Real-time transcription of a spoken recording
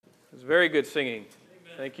was very good singing.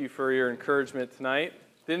 Thank you for your encouragement tonight.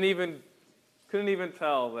 Couldn't even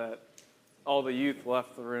tell that all the youth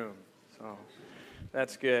left the room. So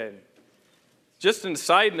that's good. Just a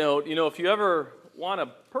side note, if you ever want to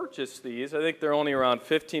purchase these, I think they're only around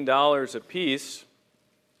 $15 a piece.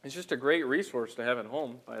 It's just a great resource to have at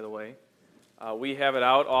home, by the way. We have it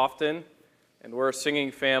out often, and we're a singing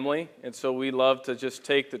family, and so we love to just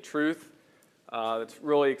take the truth that's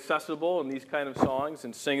really accessible in these kind of songs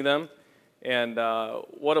and sing them. And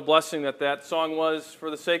what a blessing that song was for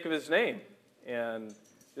the sake of His name. And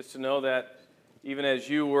just to know that even as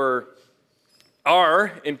you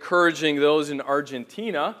are encouraging those in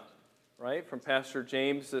Argentina, right, from Pastor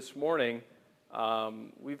James this morning,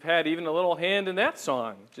 we've had even a little hand in that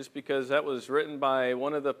song, just because that was written by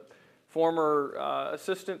one of the former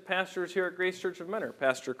assistant pastors here at Grace Church of Mentor,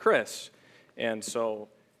 Pastor Chris. And so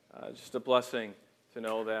just a blessing to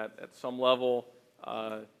know that at some level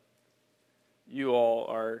you all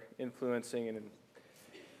are influencing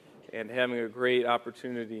and having a great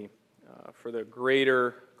opportunity for the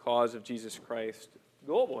greater cause of Jesus Christ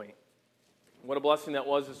globally. What a blessing that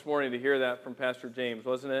was this morning to hear that from Pastor James,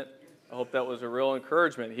 wasn't it? I hope that was a real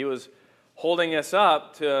encouragement. He was holding us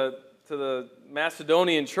up to the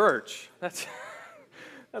Macedonian church. That's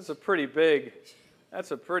a pretty big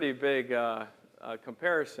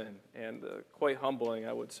comparison, and quite humbling,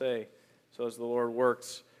 I would say. So as the Lord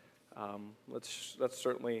works, let's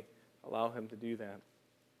certainly allow Him to do that.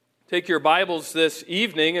 Take your Bibles this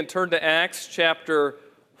evening and turn to Acts chapter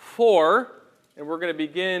 4, and we're going to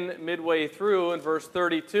begin midway through in verse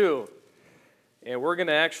 32. And we're going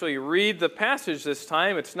to actually read the passage this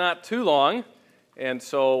time. It's not too long, and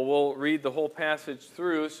so we'll read the whole passage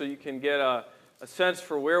through so you can get a sense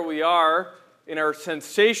for where we are in our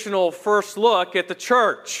sensational first look at the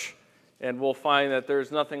church. And we'll find that there's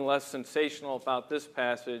nothing less sensational about this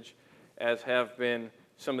passage as have been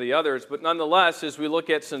some of the others. But nonetheless, as we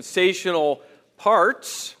look at sensational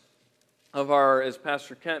parts of our, as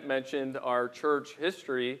Pastor Kent mentioned, our church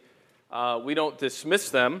history, we don't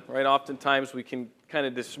dismiss them, right? Oftentimes we can kind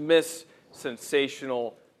of dismiss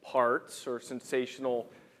sensational parts or sensational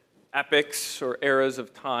epics or eras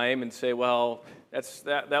of time and say, well,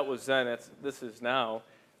 that was then, this is now.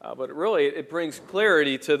 But really, it brings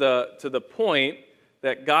clarity to the point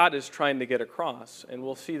that God is trying to get across, and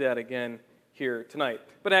we'll see that again here tonight.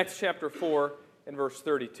 But Acts chapter 4 and verse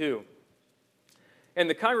 32. And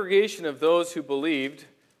the congregation of those who believed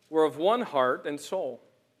were of one heart and soul,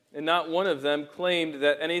 and not one of them claimed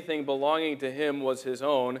that anything belonging to him was his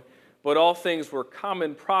own, but all things were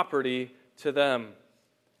common property to them.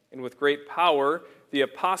 And with great power, the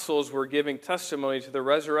apostles were giving testimony to the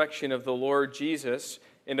resurrection of the Lord Jesus,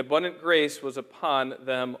 and abundant grace was upon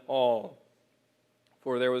them all.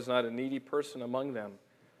 For there was not a needy person among them.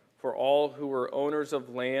 For all who were owners of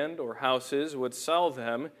land or houses would sell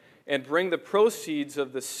them and bring the proceeds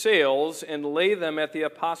of the sales and lay them at the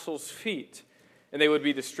apostles' feet, and they would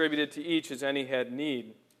be distributed to each as any had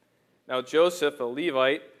need. Now Joseph, a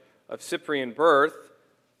Levite of Cyprian birth,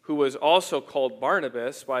 who was also called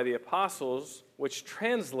Barnabas by the apostles, which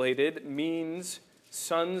translated means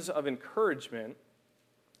sons of encouragement,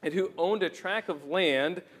 and who owned a tract of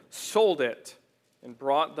land, sold it, and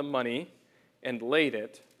brought the money and laid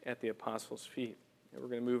it at the apostles' feet. And we're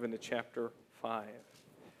going to move into chapter 5.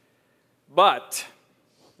 But,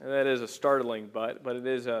 and that is a startling but it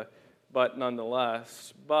is a but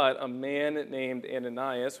nonetheless, but a man named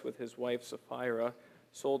Ananias with his wife Sapphira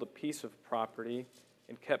sold a piece of property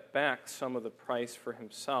and kept back some of the price for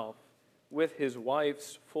himself with his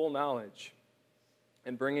wife's full knowledge.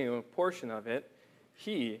 And bringing a portion of it,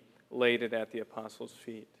 he laid it at the apostles'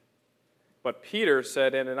 feet. But Peter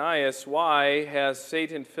said, Ananias, why has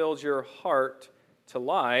Satan filled your heart to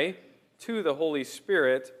lie to the Holy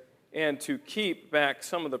Spirit and to keep back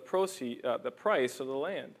some of the price of the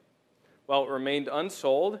land? While it remained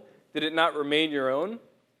unsold, did it not remain your own?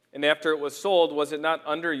 And after it was sold, was it not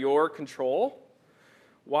under your control?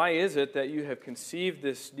 Why is it that you have conceived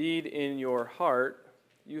this deed in your heart?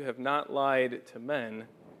 You have not lied to men,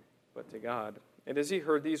 but to God. And as he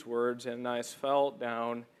heard these words, Ananias fell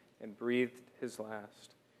down and breathed his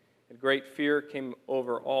last. And great fear came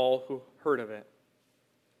over all who heard of it.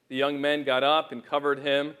 The young men got up and covered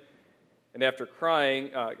him, and after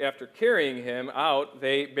carrying him out,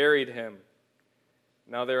 they buried him.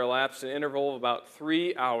 Now there elapsed an interval of about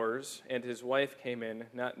 3 hours, and his wife came in,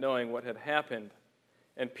 not knowing what had happened.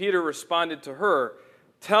 And Peter responded to her,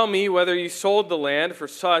 tell me whether you sold the land for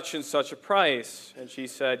such and such a price. And she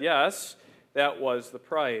said, yes, that was the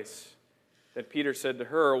price. Then Peter said to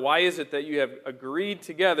her, "Why is it that you have agreed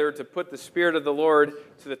together to put the Spirit of the Lord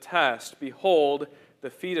to the test? Behold, the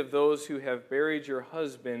feet of those who have buried your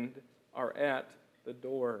husband are at the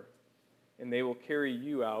door, and they will carry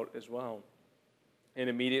you out as well." And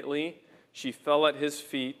immediately she fell at his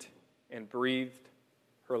feet and breathed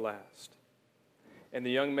her last. And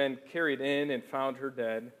the young men carried in and found her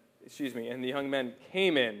dead. And the young men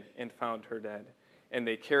came in and found her dead. And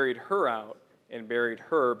they carried her out and buried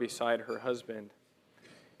her beside her husband.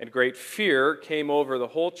 And great fear came over the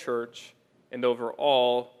whole church and over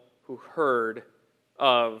all who heard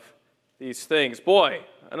of these things. Boy,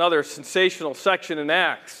 another sensational section in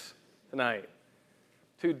Acts tonight.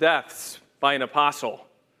 2 deaths by an apostle,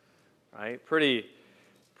 right? Pretty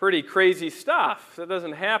crazy stuff. That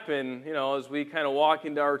doesn't happen, as we kind of walk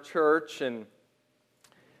into our church and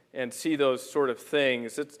see those sort of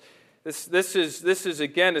things. This is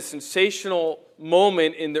again a sensational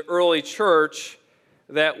moment in the early church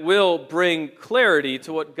that will bring clarity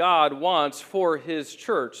to what God wants for His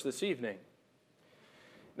church this evening.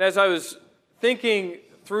 And as I was thinking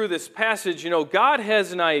through this passage, God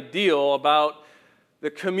has an ideal about the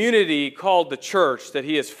community called the church that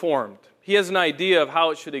He has formed. He has an idea of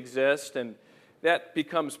how it should exist, and that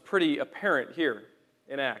becomes pretty apparent here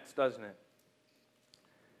in Acts, doesn't it?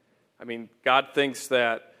 I mean, God thinks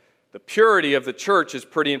that the purity of the church is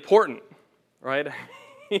pretty important, right? I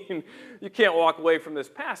mean, you can't walk away from this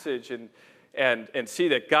passage and see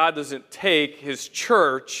that God doesn't take His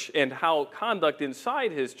church and how conduct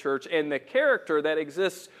inside His church and the character that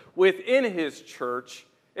exists within His church,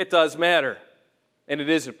 it does matter, and it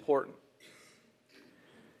is important.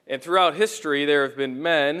 And throughout history, there have been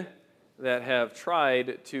men that have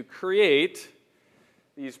tried to create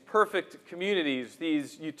these perfect communities,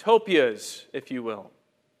 these utopias, if you will.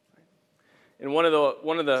 And one of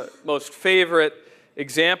the most favorite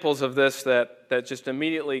examples of this that just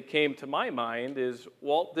immediately came to my mind is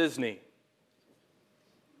Walt Disney,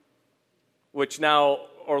 which now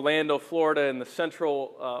Orlando, Florida, and the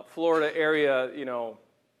central Florida area,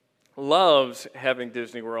 loves having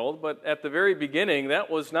Disney World. But at the very beginning, that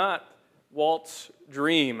was not Walt's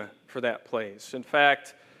dream for that place. In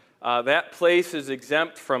fact, that place is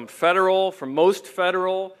exempt from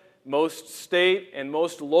most state and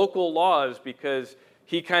most local laws because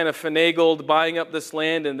he kind of finagled buying up this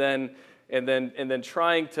land and then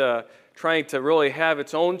trying to really have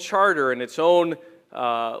its own charter and its own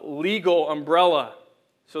legal umbrella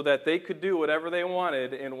so that they could do whatever they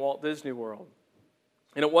wanted in Walt Disney World.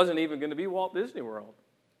 And it wasn't even going to be Walt Disney World,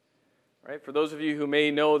 right? For those of you who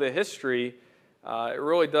may know the history, it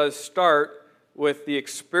really does start with the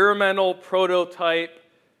experimental prototype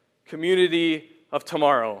community of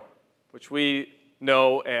tomorrow, which we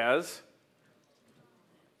know as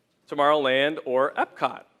Tomorrowland or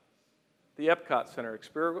Epcot, the Epcot Center,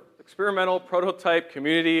 experimental prototype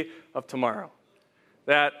community of tomorrow.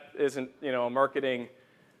 That isn't, a marketing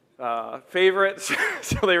favorite,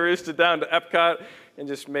 so they reduced it down to Epcot and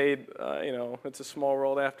just made, it's a small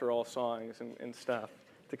world after all songs and stuff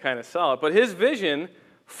to kind of sell it. But his vision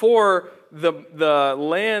for the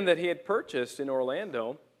land that he had purchased in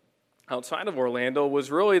Orlando, outside of Orlando, was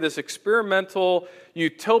really this experimental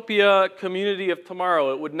utopia community of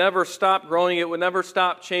tomorrow. It would never stop growing, it would never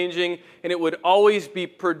stop changing, and it would always be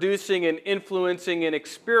producing and influencing and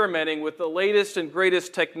experimenting with the latest and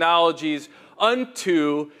greatest technologies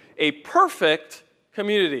unto a perfect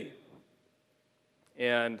community.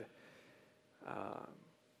 And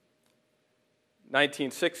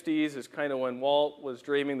 1960s is kind of when Walt was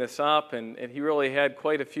dreaming this up, and he really had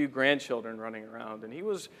quite a few grandchildren running around, and he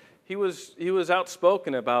was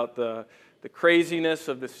outspoken about the craziness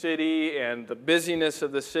of the city and the busyness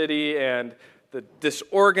of the city and the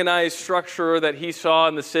disorganized structure that he saw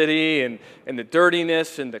in the city and the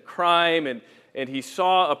dirtiness and the crime. And he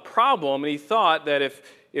saw a problem, and he thought that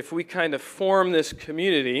if we kind of form this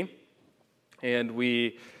community and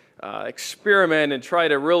we experiment and try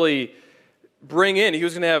to really bring in, he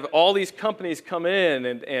was going to have all these companies come in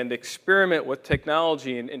and experiment with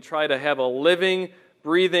technology and try to have a living,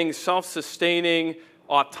 breathing, self-sustaining,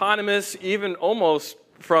 autonomous, even almost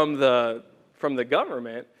from the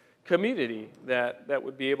government community that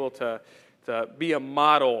would be able to be a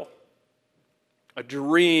model, a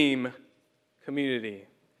dream community.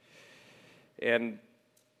 And,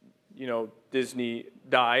 Disney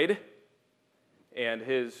died, and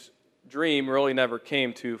his dream really never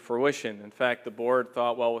came to fruition. In fact, the board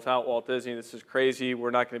thought, well, without Walt Disney, this is crazy.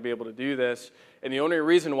 We're not going to be able to do this. And the only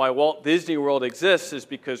reason why Walt Disney World exists is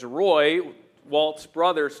because Roy, Walt's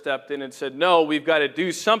brother, stepped in and said, no, we've got to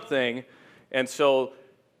do something. And so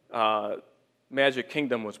Magic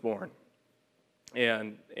Kingdom was born.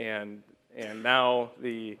 and now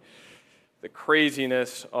the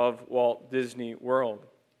craziness of Walt Disney World.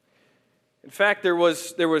 In fact, there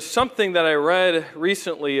was something that I read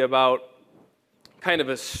recently about kind of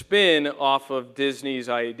a spin off of Disney's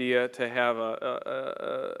idea to have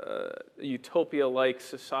a utopia-like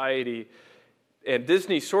society. And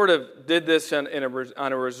Disney sort of did this on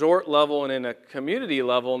a resort level and in a community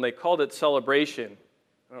level, and they called it Celebration.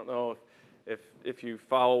 I don't know if you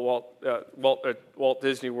follow Walt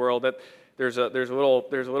Disney World, that there's a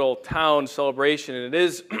little town Celebration, and it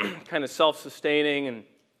is kind of self-sustaining.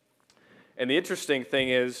 And the interesting thing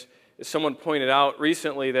is someone pointed out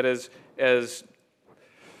recently that as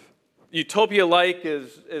utopia-like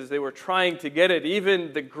as they were trying to get it,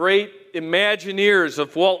 even the great Imagineers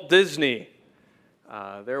of Walt Disney,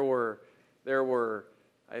 there were,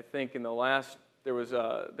 I think, in the last there was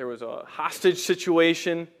a hostage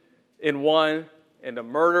situation in one and a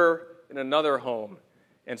murder in another home,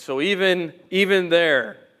 and so even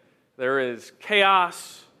there is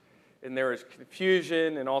chaos and there is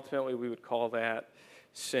confusion, and ultimately we would call that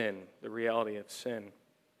sin, the reality of sin.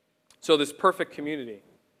 So this perfect community.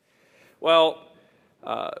 Well,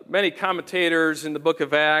 many commentators in the book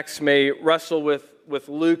of Acts may wrestle with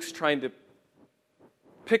Luke's trying to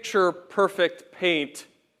picture perfect paint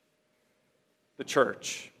the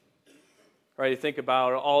church. Right? You think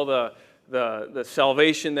about all the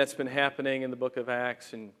salvation that's been happening in the book of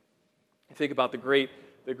Acts, and you think about the great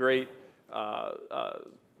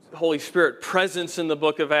Holy Spirit presence in the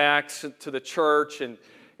book of Acts to the church,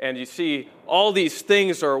 and you see all these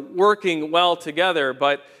things are working well together,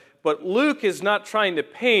 but Luke is not trying to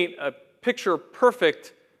paint a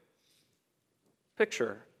picture-perfect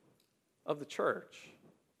picture of the church.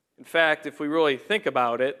 In fact, if we really think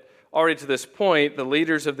about it, already to this point, the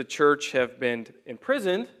leaders of the church have been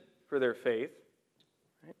imprisoned for their faith.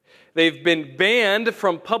 They've been banned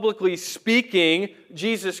from publicly speaking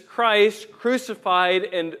Jesus Christ crucified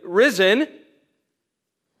and risen.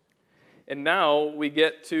 And now we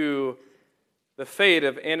get to the fate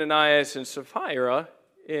of Ananias and Sapphira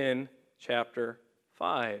in chapter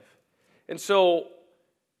 5. And so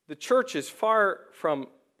the church is far from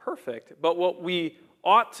perfect, but what we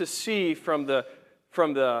ought to see from the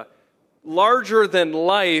larger than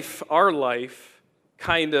life, our life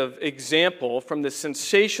kind of example, from the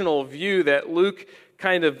sensational view that Luke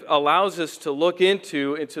kind of allows us to look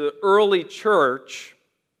into the early church,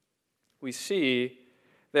 we see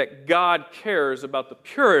that God cares about the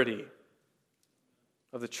purity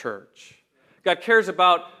of the church. God cares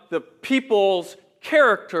about the people's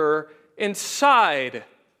character inside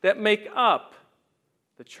that make up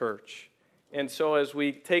the church. And so as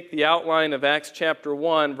we take the outline of Acts chapter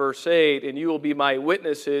 1, verse 8, and you will be my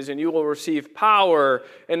witnesses, and you will receive power,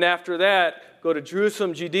 and after that, go to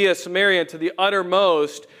Jerusalem, Judea, Samaria, and to the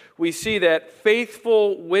uttermost, we see that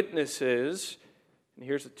faithful witnesses, and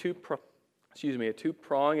here's a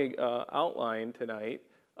two-pronged outline tonight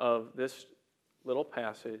of this little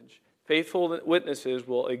passage. Faithful witnesses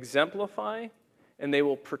will exemplify and they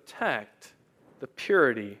will protect the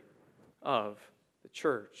purity of the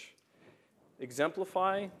church.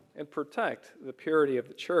 Exemplify and protect the purity of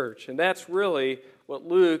the church. And that's really what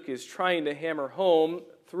Luke is trying to hammer home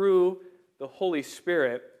through the Holy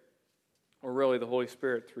Spirit, or really the Holy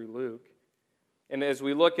Spirit through Luke. And as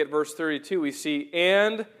we look at verse 32, we see,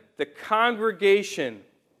 and the congregation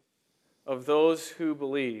of those who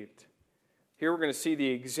believed. Here we're going to see the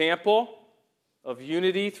example of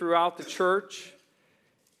unity throughout the church.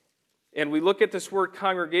 And we look at this word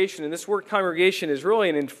congregation, and this word congregation is really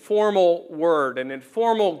an informal word, an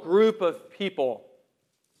informal group of people.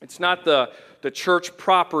 It's not the church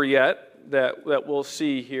proper yet that we'll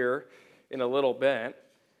see here in a little bit,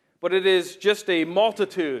 but it is just a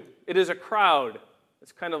multitude. It is a crowd.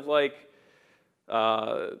 It's kind of like,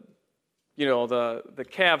 the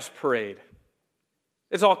Cavs parade.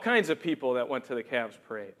 It's all kinds of people that went to the Cavs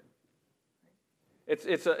parade.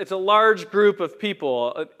 It's a large group of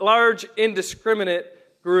people, a large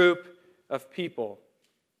indiscriminate group of people.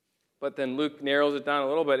 But then Luke narrows it down a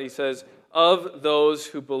little bit. He says, of those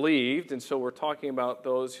who believed, and so we're talking about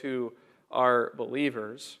those who are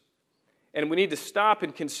believers. And we need to stop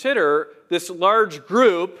and consider this large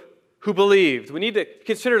group who believed. We need to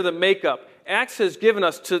consider the makeup. Acts has given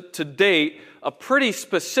us to date a pretty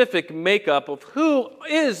specific makeup of who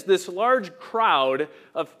is this large crowd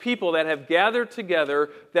of people that have gathered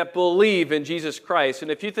together that believe in Jesus Christ.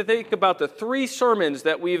 And if you think about the 3 sermons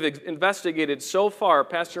that we've investigated so far,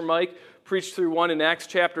 Pastor Mike preached through one in Acts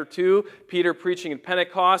chapter 2, Peter preaching in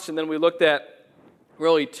Pentecost, and then we looked at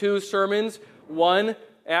really 2 sermons, one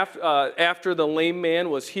after the lame man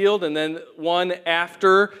was healed, and then one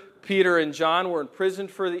after Peter and John were in prison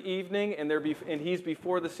for the evening, and he's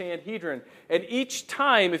before the Sanhedrin. And each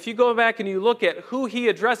time, if you go back and you look at who he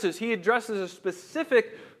addresses a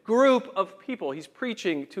specific group of people. He's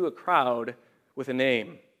preaching to a crowd with a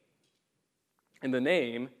name. And the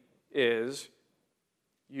name is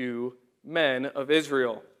you men of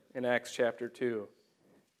Israel in Acts chapter 2.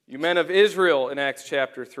 You men of Israel in Acts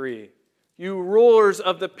chapter 3. You rulers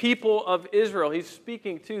of the people of Israel. He's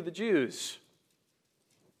speaking to the Jews.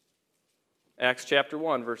 Acts chapter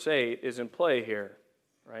 1, verse 8 is in play here,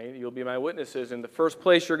 right? You'll be my witnesses, and the first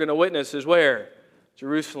place you're going to witness is where?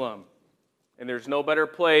 Jerusalem. And there's no better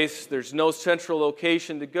place, there's no central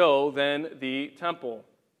location to go than the temple.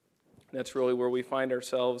 That's really where we find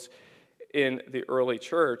ourselves in the early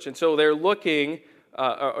church. And so they're looking,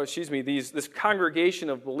 this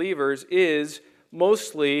congregation of believers is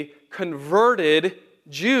mostly converted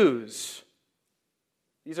Jews.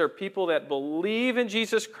 These are people that believe in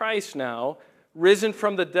Jesus Christ now, risen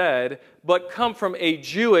from the dead, but come from a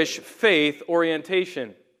Jewish faith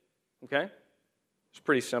orientation. Okay? It's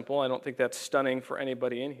pretty simple. I don't think that's stunning for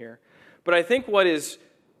anybody in here. But I think what is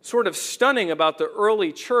sort of stunning about the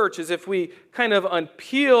early church is if we kind of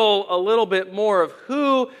unpeel a little bit more of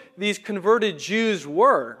who these converted Jews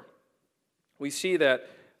were, we see that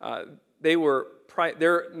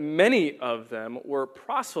many of them were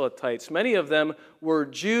proselytes. Many of them were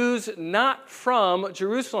Jews not from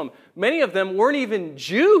Jerusalem. Many of them weren't even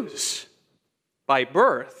Jews by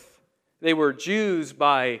birth. They were Jews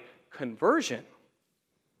by conversion.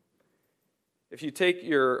 If you take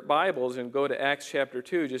your Bibles and go to Acts chapter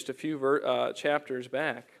 2, just a few chapters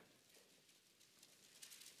back,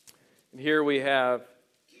 and here we have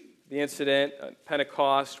the incident at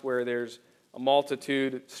Pentecost where there's a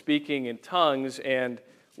multitude speaking in tongues, and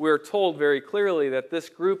we're told very clearly that this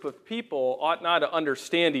group of people ought not to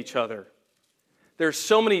understand each other. There's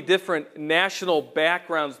so many different national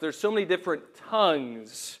backgrounds. There's so many different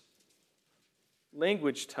tongues,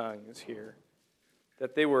 language tongues here,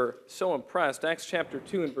 that they were so impressed. Acts chapter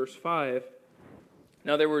 2 and verse 5.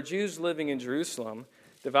 Now there were Jews living in Jerusalem,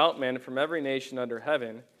 devout men from every nation under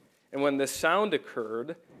heaven. And when this sound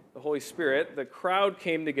occurred, the Holy Spirit, the crowd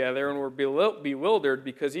came together and were bewildered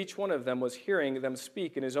because each one of them was hearing them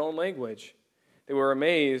speak in his own language. They were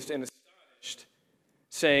amazed and astonished,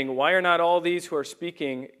 saying, "Why are not all these who are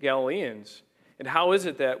speaking Galileans? And how is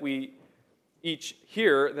it that we each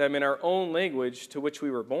hear them in our own language to which we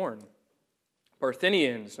were born?"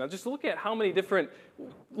 Parthians. Now just look at how many different,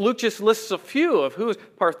 Luke just lists a few of who: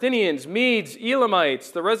 Parthians, Medes,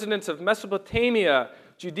 Elamites, the residents of Mesopotamia,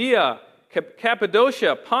 Judea,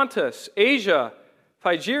 Cappadocia, Pontus, Asia,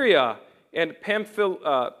 Phrygia, and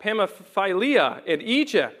Pamphylia, and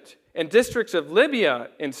Egypt, and districts of Libya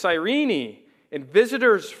and Cyrene, and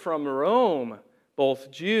visitors from Rome, both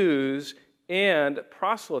Jews and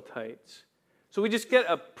proselytes. So we just get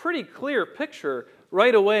a pretty clear picture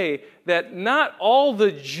right away that not all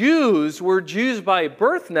the Jews were Jews by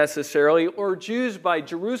birth necessarily, or Jews by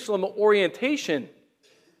Jerusalem orientation,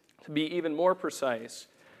 to be even more precise.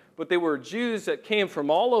 But they were Jews that came from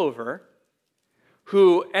all over,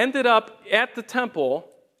 who ended up at the temple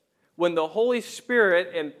when the Holy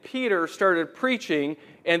Spirit and Peter started preaching,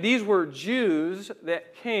 and these were Jews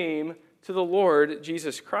that came to the Lord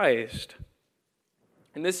Jesus Christ.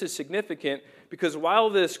 And this is significant because while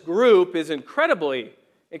this group is incredibly,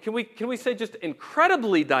 and can we say just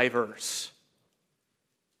incredibly diverse,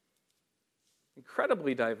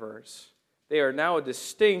 they are now a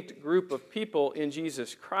distinct group of people in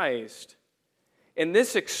Jesus Christ. And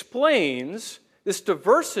this explains this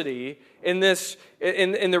diversity in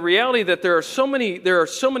the reality that there are so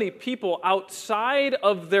many people outside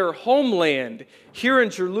of their homeland here in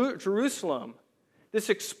Jerusalem. This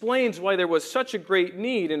explains why there was such a great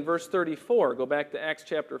need in verse 34. Go back to Acts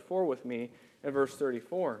chapter 4 with me in verse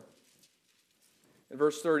 34. In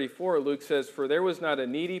verse 34, Luke says, "For there was not a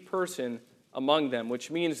needy person among them," which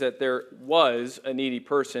means that there was a needy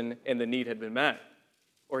person and the need had been met,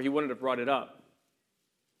 or he wouldn't have brought it up.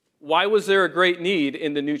 Why was there a great need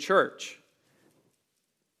in the new church?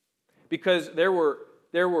 Because there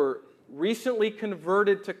were recently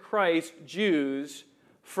converted to Christ Jews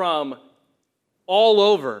from all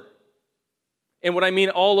over. And what I mean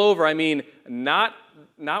all over, I mean not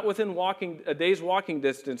within a day's walking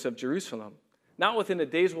distance of Jerusalem, not within a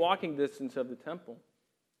day's walking distance of the temple.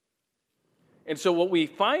 And so what we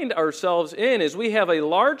find ourselves in is we have a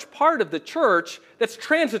large part of the church that's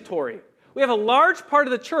transitory. We have a large part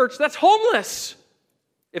of the church that's homeless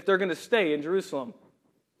if they're going to stay in Jerusalem.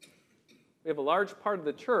 We have a large part of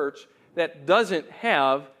the church that doesn't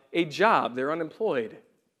have a job. They're unemployed.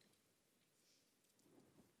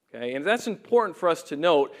 Okay, and that's important for us to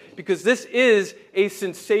note because this is a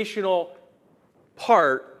sensational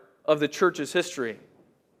part of the church's history.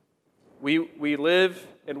 We live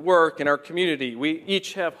and work in our community. We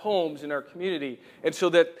each have homes in our community. And so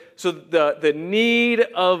the need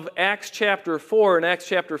of Acts chapter 4 and Acts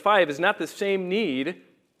chapter 5 is not the same need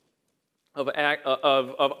of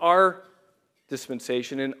our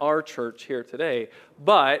dispensation in our church here today.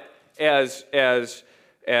 But as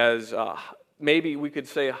maybe we could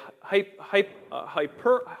say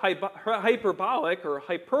hyperbolic or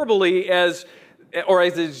hyperbole as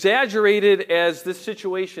exaggerated as this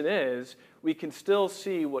situation is, we can still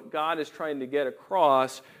see what God is trying to get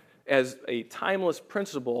across as a timeless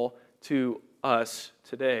principle to us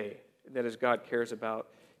today. That is, God cares about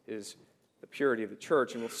is the purity of the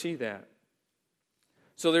church, and we'll see that.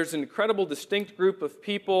 So there's an incredible distinct group of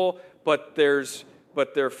people, but they're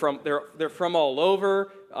from all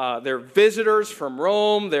over. They're visitors from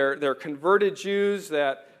Rome. They're converted Jews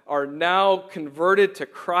that are now converted to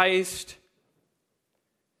Christ.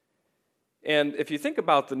 And if you think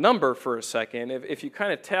about the number for a second, if you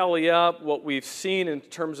kind of tally up what we've seen in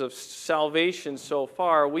terms of salvation so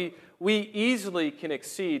far, we easily can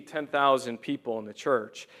exceed 10,000 people in the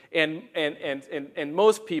church. And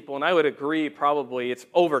most people, and I would agree probably, it's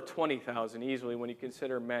over 20,000 easily when you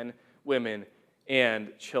consider men, women,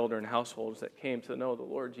 and children, households that came to know the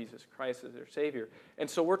Lord Jesus Christ as their Savior. And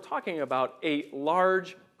so we're talking about a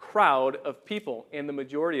large crowd of people, and the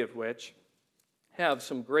majority of which have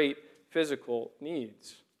some great physical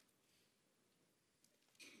needs.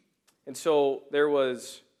 And so there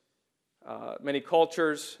was many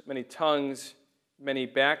cultures, many tongues, many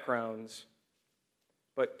backgrounds.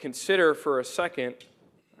 But consider for a second,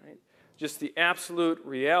 right, just the absolute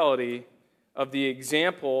reality of the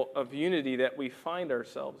example of unity that we find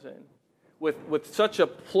ourselves in. With such a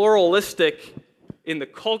pluralistic, in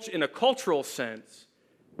a cultural sense,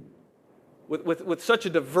 with such a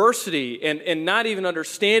diversity and not even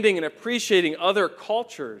understanding and appreciating other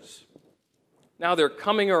cultures. Now they're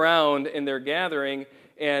coming around and they're gathering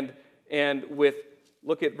and with,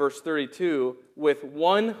 look at verse 32, with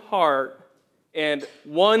one heart and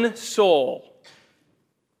one soul.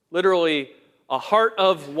 Literally, a heart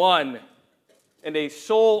of one and a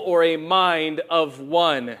soul or a mind of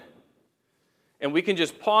one. And we can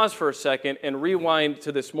just pause for a second and rewind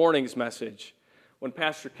to this morning's message when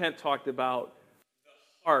Pastor Kent talked about the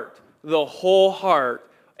heart, the whole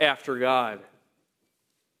heart after God.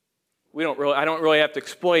 I don't really have to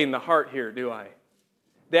explain the heart here, do I?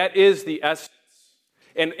 That is the essence.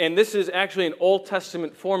 And this is actually an Old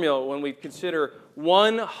Testament formula when we consider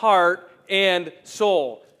one heart and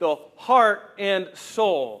soul. The heart and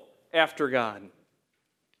soul after God.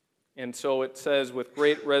 And so it says with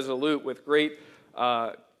great resolute, with great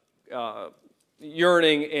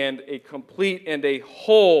yearning and a complete and a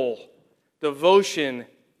whole devotion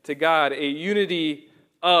to God, a unity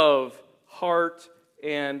of heart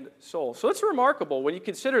and soul. So it's remarkable when you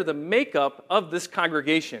consider the makeup of this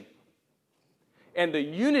congregation and the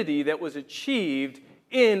unity that was achieved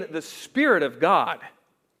in the Spirit of God.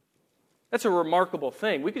 That's a remarkable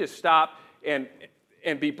thing. We could just stop and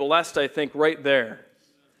be blessed, I think, right there,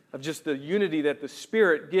 of just the unity that the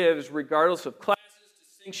Spirit gives regardless of classes,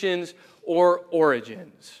 distinctions, or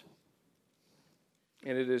origins.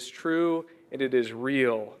 And it is true, and it is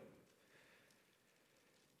real.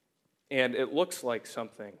 And it looks like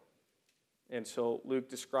something. And so Luke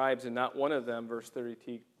describes, and not one of them, verse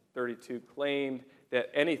 32, claimed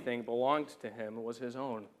that anything belonged to him was his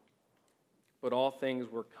own. But all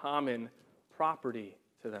things were common property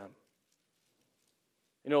to them.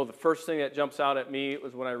 You know, the first thing that jumps out at me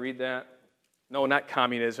was when I read that. No, not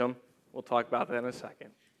communism. We'll talk about that in a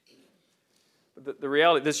second. But the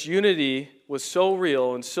reality, this unity was so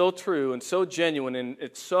real and so true and so genuine, and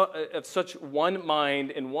it's of such one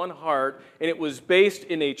mind and one heart, and it was based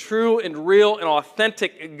in a true and real and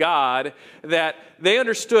authentic God that they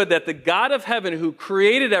understood that the God of heaven who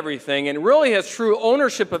created everything and really has true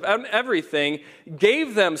ownership of everything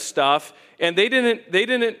gave them stuff, and they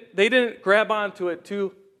didn't grab onto it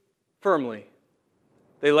too firmly.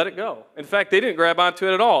 They let it go. In fact, they didn't grab onto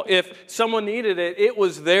it at all. If someone needed it, it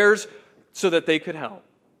was theirs so that they could help.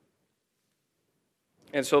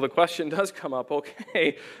 And so the question does come up,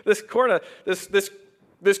 okay, this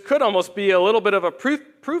could almost be a little bit of a proof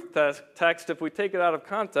text if we take it out of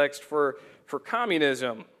context for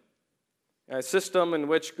communism, a system in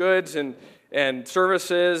which goods and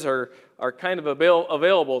services are kind of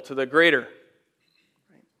available to the greater.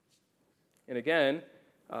 And again,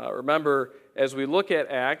 Remember, as we look at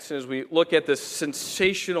Acts, and as we look at the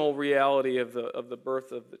sensational reality of the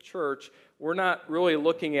birth of the church, we're not really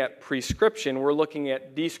looking at prescription, we're looking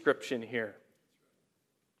at description here.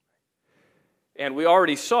 And we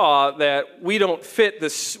already saw that we don't fit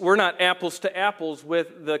this, we're not apples to apples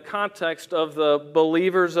with the context of the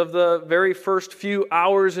believers of the very first few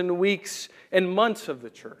hours and weeks and months of the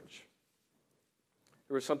church.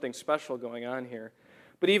 There was something special going on here.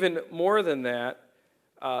 But even more than that,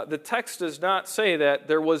 the text does not say that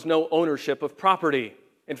there was no ownership of property.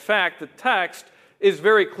 In fact, the text is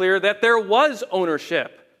very clear that there was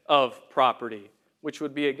ownership of property, which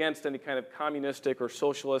would be against any kind of communistic or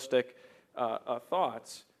socialistic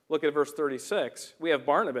thoughts. Look at verse 36. We have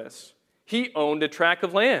Barnabas. He owned a tract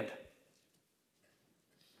of land.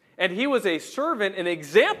 And he was a servant, an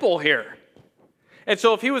example here. And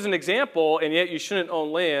so if he was an example, and yet you shouldn't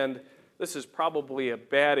own land, this is probably a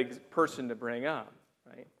bad person to bring up.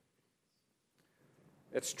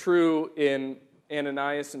 It's true in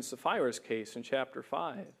Ananias and Sapphira's case in chapter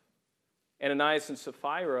 5. Ananias and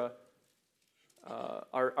Sapphira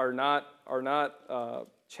are not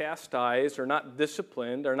chastised, are not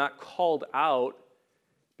disciplined, are not called out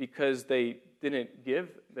because they didn't give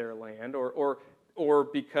their land or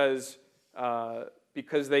because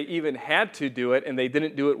they even had to do it and they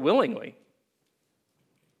didn't do it willingly.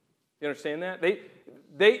 You understand that?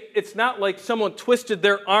 It's not like someone twisted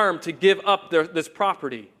their arm to give up this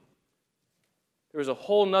property. There was a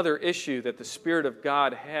whole other issue that the Spirit of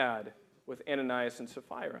God had with Ananias and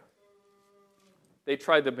Sapphira. They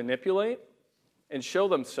tried to manipulate and show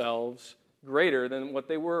themselves greater than what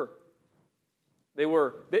they were.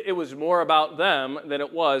 It was more about them than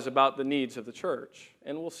it was about the needs of the church.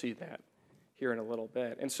 And we'll see that here in a little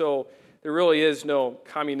bit. And so there really is no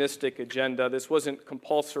communistic agenda. This wasn't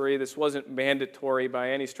compulsory. This wasn't mandatory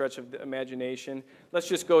by any stretch of the imagination. Let's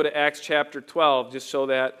just go to Acts chapter 12 just so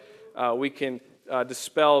that we can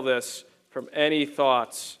dispel this from any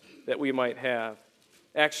thoughts that we might have.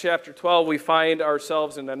 Acts chapter 12, we find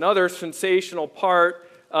ourselves in another sensational part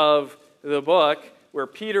of the book where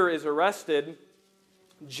Peter is arrested,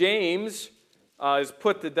 James is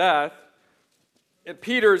put to death, and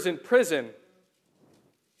Peter's in prison.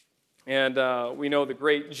 And we know the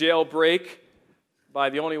great jailbreak by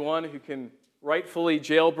the only one who can rightfully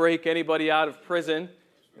jailbreak anybody out of prison.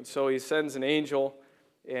 And so he sends an angel,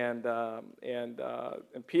 and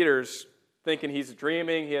Peter's thinking he's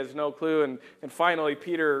dreaming. He has no clue. And finally,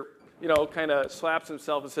 Peter, kind of slaps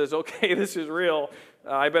himself and says, okay, this is real.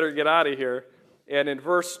 I better get out of here. And in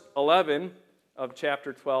verse 11 of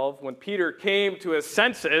chapter 12, when Peter came to his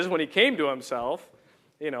senses, when he came to himself,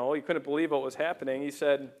 he couldn't believe what was happening. He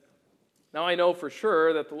said, now I know for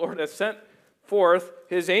sure that the Lord has sent forth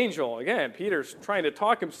his angel. Again, Peter's trying to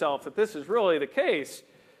talk himself that this is really the case,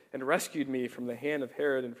 and rescued me from the hand of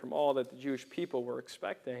Herod and from all that the Jewish people were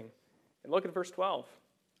expecting. And look at verse 12.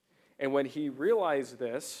 And when he realized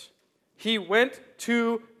this, he went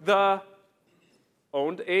to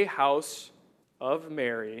owned a house of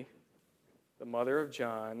Mary, the mother of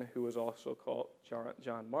John, who was also called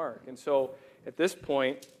John Mark. And so at this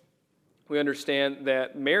point, we understand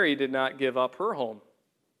that Mary did not give up her home.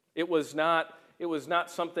 It was not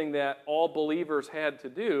something that all believers had to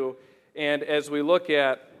do. And as we look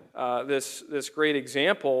at this great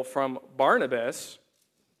example from Barnabas,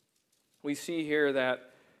 we see here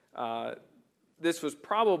that this was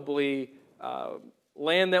probably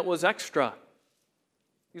land that was extra.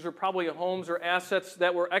 These were probably homes or assets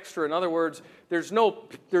that were extra. In other words, there's no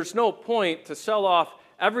point to sell off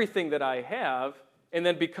everything that I have and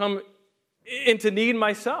then become into need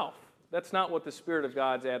myself. That's not what the Spirit of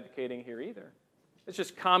God's advocating here either. It's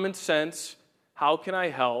just common sense. How can I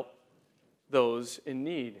help those in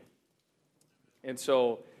need? And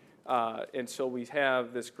so we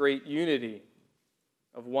have this great unity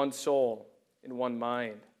of one soul and one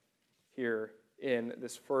mind here in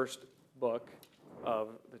this first book of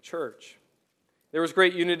the church. There was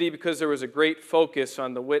great unity because there was a great focus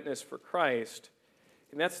on the witness for Christ.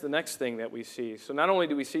 And that's the next thing that we see. So not only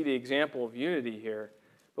do we see the example of unity here,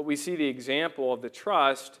 but we see the example of the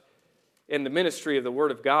trust in the ministry of the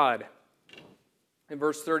Word of God. In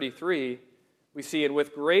verse 33, we see, and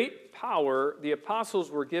with great power, the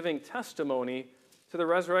apostles were giving testimony to the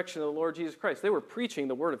resurrection of the Lord Jesus Christ. They were preaching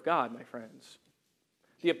the Word of God, my friends.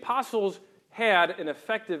 The apostles had an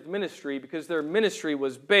effective ministry because their ministry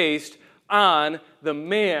was based on the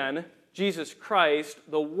man, Jesus Christ,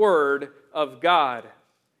 the Word of God.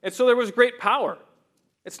 And so there was great power.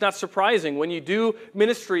 It's not surprising when you do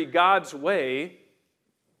ministry God's way,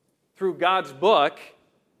 through God's book,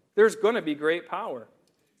 there's going to be great power.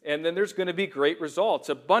 And then there's going to be great results.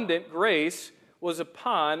 Abundant grace was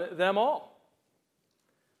upon them all.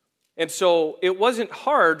 And so it wasn't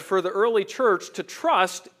hard for the early church to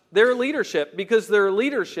trust their leadership because their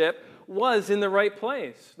leadership was in the right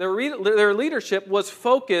place. Their leadership was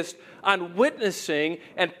focused on witnessing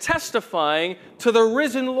and testifying to the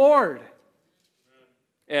risen Lord.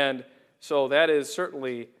 And so that is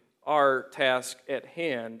certainly our task at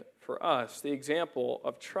hand for us. The example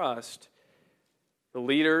of trust. The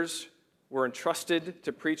leaders were entrusted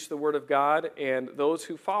to preach the Word of God, and those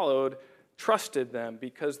who followed trusted them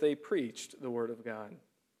because they preached the Word of God.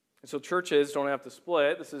 And so churches don't have to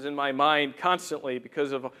split. This is in my mind constantly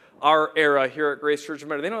because of our era here at Grace Church of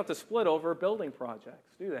America. They don't have to split over building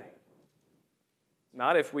projects, do they?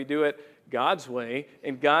 Not if we do it God's way,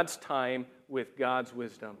 in God's time, with God's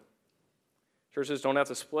wisdom. Churches don't have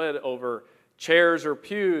to split over chairs or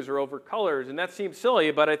pews or over colors, and that seems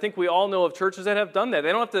silly, but I think we all know of churches that have done that.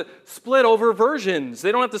 They don't have to split over versions.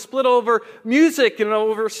 They don't have to split over music and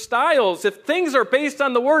over styles. If things are based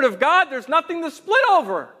on the Word of God, there's nothing to split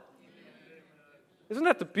over. Isn't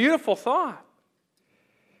that the beautiful thought?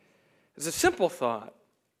 It's a simple thought.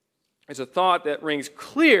 It's a thought that rings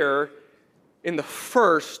clear in the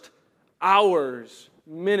first hours,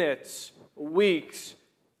 minutes, weeks,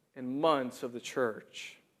 and months of the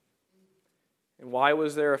church. And why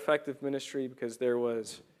was there effective ministry? Because there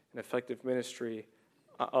was an effective ministry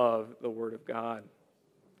of the Word of God.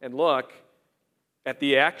 And look at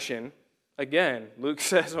the action. Again, Luke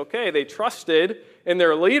says, okay, they trusted in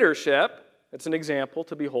their leadership. That's an example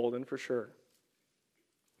to be holden for sure.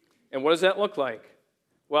 And what does that look like?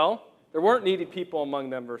 Well, there weren't needy people among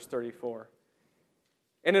them, verse 34.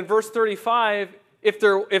 And in verse 35,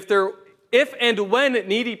 if and when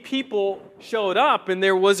needy people showed up and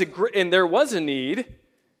there was a need,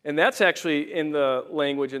 and that's actually in the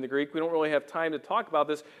language in the Greek, we don't really have time to talk about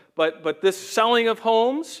this, but this selling of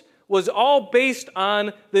homes was all based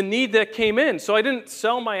on the need that came in. So I didn't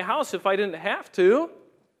sell my house if I didn't have to.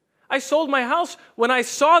 I sold my house when I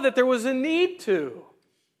saw that there was a need to.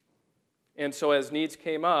 And so as needs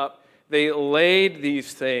came up, they laid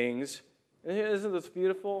these things. Isn't this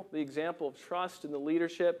beautiful? The example of trust in the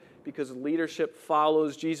leadership, because leadership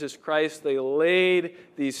follows Jesus Christ. They laid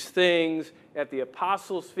these things at the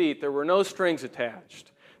apostles' feet. There were no strings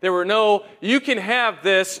attached. There were no, you can have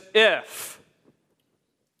this if.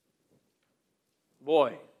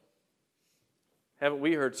 Boy, haven't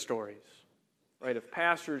we heard stories, right, of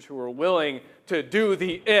pastors who were willing to do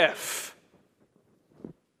the if.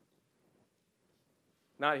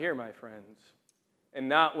 Not here, my friends. And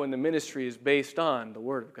not when the ministry is based on the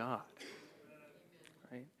Word of God.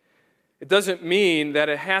 Right? It doesn't mean that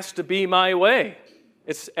it has to be my way.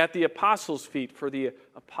 It's at the apostles' feet for the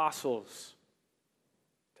apostles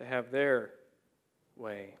to have their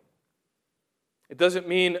way. It doesn't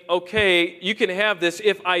mean, okay, you can have this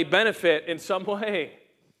if I benefit in some way.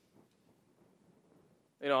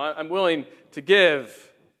 You know, I'm willing to give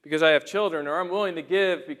because I have children, or I'm willing to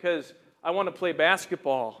give because I want to play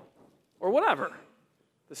basketball, or whatever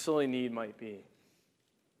the silly need might be.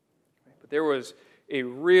 But there was a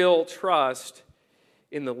real trust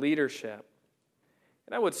in the leadership.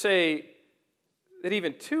 And I would say that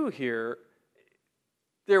even too here,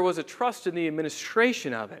 there was a trust in the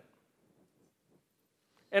administration of it.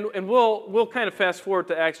 And we'll kind of fast forward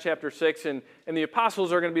to Acts chapter 6, and the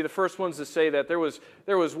apostles are going to be the first ones to say that there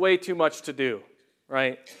was way too much to do,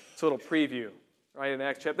 right? It's a little preview, right, in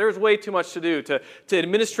Acts chapter. There was way too much to do to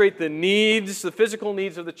administrate the needs, the physical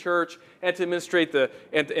needs of the church, and to administrate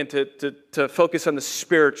to focus on the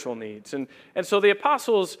spiritual needs. And so the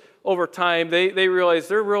apostles, over time, they realized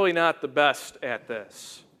they're really not the best at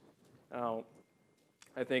this. Now,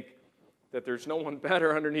 I think that there's no one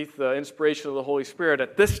better underneath the inspiration of the Holy Spirit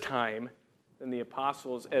at this time than the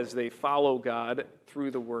apostles as they follow God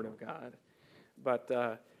through the Word of God.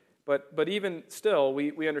 But even still,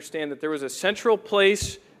 we understand that there was a central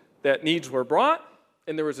place that needs were brought,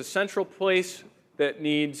 and there was a central place that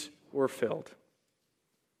needs were filled.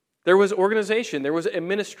 There was organization, there was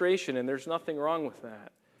administration, and there's nothing wrong with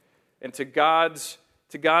that. And to God's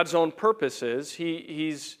own purposes,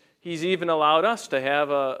 He's even allowed us to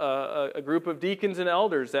have a group of deacons and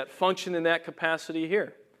elders that function in that capacity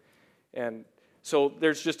here. And so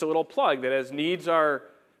there's just a little plug that as needs are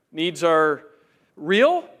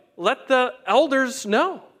real, let the elders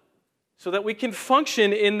know so that we can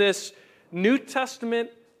function in this New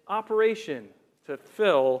Testament operation to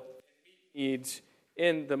fill needs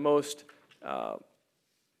in the most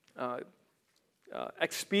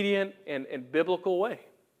expedient and biblical way.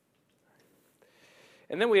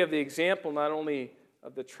 And then we have the example not only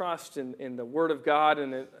the trust in the Word of God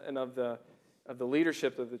and of the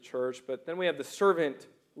leadership of the church. But then we have the servant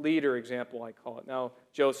leader example, I call it. Now,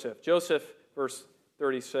 Joseph. Joseph, verse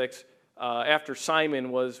 36, after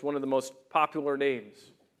Simon, was one of the most popular names.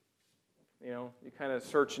 You kind of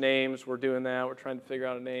search names. We're doing that. We're trying to figure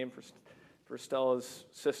out a name for Stella's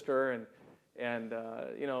sister, and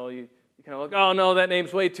you kind of look, oh no, that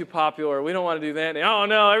name's way too popular. We don't want to do that name. Oh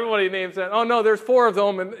no, everybody names that. Oh no, there's 4 of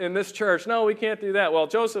them in this church. No, we can't do that. Well,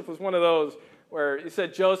 Joseph was one of those where you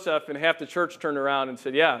said Joseph, and half the church turned around and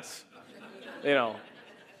said yes.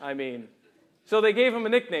 So they gave him a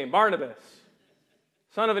nickname, Barnabas,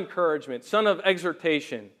 son of encouragement, son of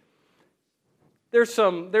exhortation. There's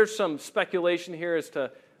some speculation here as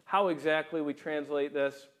to how exactly we translate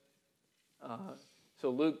this. So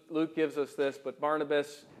Luke gives us this, but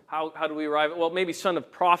Barnabas, how do we arrive at? Well, maybe son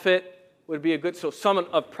of prophet would be a good. So son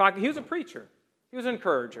of he was a preacher, he was an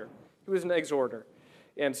encourager, he was an exhorter,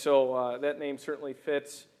 and so that name certainly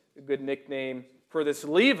fits. A good nickname for this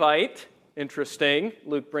Levite. Interesting,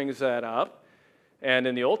 Luke brings that up, and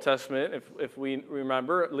in the Old Testament, if we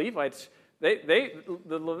remember, Levites they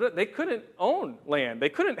couldn't own land, they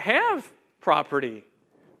couldn't have property,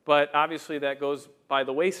 but obviously that goes by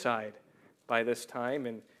the wayside by this time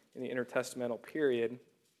in the intertestamental period.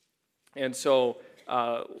 And so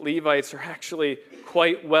Levites are actually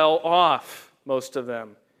quite well off, most of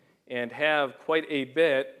them, and have quite a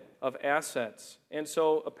bit of assets. And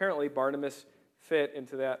so apparently Barnabas fit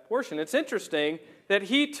into that portion. It's interesting that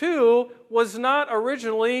he too was not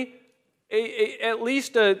originally at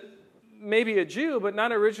least maybe a Jew, but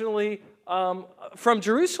not originally from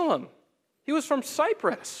Jerusalem. He was from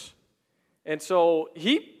Cyprus. And so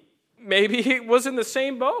maybe he was in the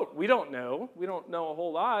same boat. We don't know. We don't know a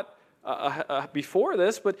whole lot before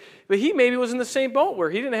this, but he maybe was in the same boat where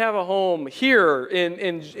he didn't have a home here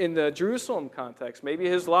in the Jerusalem context. Maybe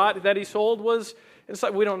his lot that he sold was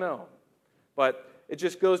inside. We don't know. But it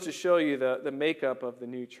just goes to show you the makeup of the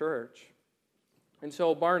new church. And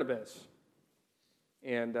so Barnabas,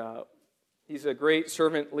 and he's a great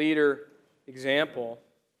servant leader example,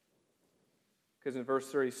 because in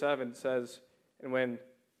verse 37 it says,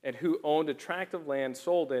 and who owned a tract of land,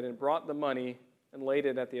 sold it, and brought the money and laid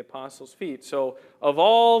it at the apostles' feet. So of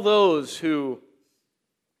all those who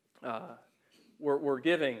were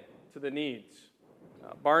giving to the needs,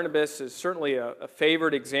 Barnabas is certainly a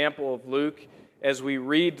favored example of Luke. As we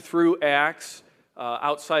read through Acts,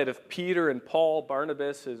 outside of Peter and Paul,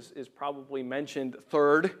 Barnabas is probably mentioned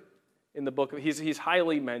third in the book. He's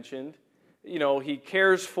highly mentioned. He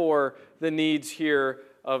cares for the needs here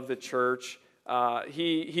of the church.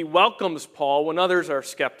 He welcomes Paul when others are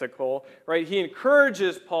skeptical, right? He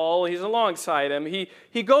encourages Paul. He's alongside him.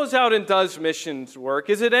 He goes out and does missions work.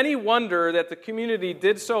 Is it any wonder that the community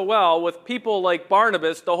did so well with people like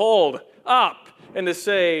Barnabas to hold up and to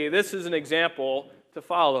say, this is an example to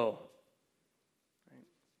follow? Right?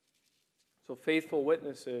 So faithful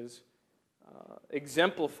witnesses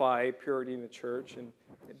exemplify purity in the church, and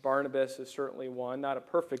Barnabas is certainly one, not a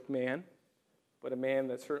perfect man, but a man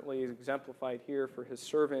that certainly is exemplified here for his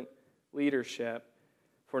servant leadership,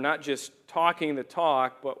 for not just talking the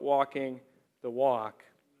talk, but walking the walk.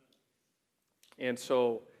 And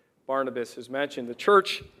so Barnabas is mentioned. The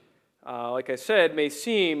church, like I said, may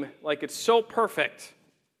seem like it's so perfect,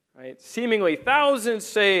 right? Seemingly thousands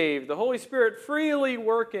saved, the Holy Spirit freely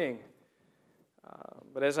working.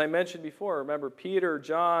 But as I mentioned before, remember Peter,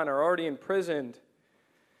 John are already imprisoned.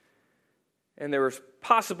 And there were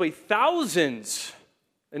possibly thousands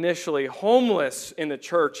initially homeless in the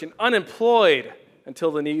church and unemployed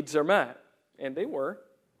until the needs are met. And they were.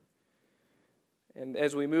 And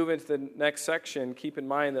as we move into the next section, keep in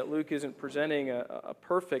mind that Luke isn't presenting a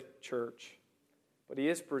perfect church, but he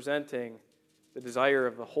is presenting the desire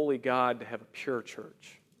of the holy God to have a pure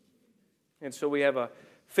church. And so we have a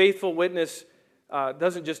faithful witness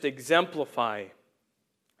doesn't just exemplify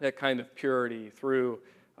that kind of purity through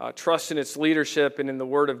trust in its leadership and in the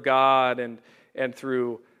Word of God, and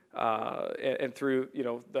through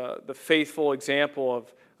the faithful example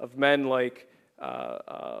of men like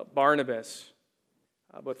Barnabas.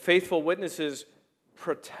 But faithful witnesses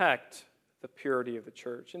protect the purity of the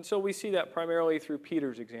church, and so we see that primarily through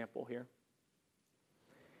Peter's example here.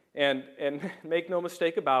 And make no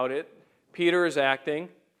mistake about it, Peter is acting,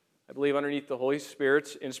 I believe, underneath the Holy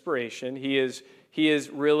Spirit's inspiration. He is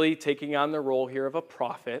really taking on the role here of a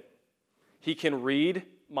prophet. He can read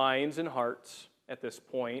minds and hearts at this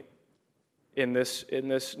point in this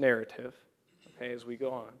narrative, okay, as we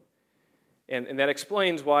go on. And that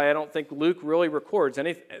explains why I don't think Luke really records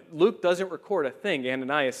anything. Luke doesn't record a thing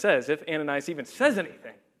Ananias says, if Ananias even says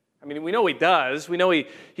anything, I mean, we know he does. We know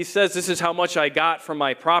he says, this is how much I got from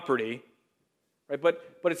my property. Right? But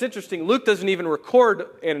it's interesting, Luke doesn't even record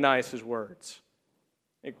Ananias' words.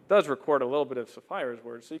 It does record a little bit of Sapphira's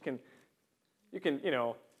words. So you can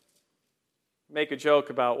make a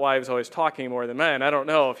joke about wives always talking more than men. I don't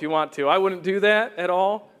know if you want to. I wouldn't do that at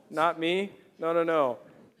all. Not me. No.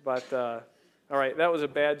 But, all right, that was a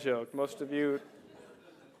bad joke. Most of you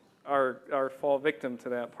are fall victim to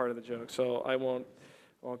that part of the joke, so I won't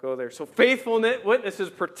go there. So faithful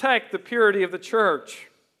witnesses protect the purity of the church.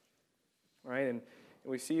 Right? And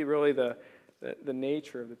we see really the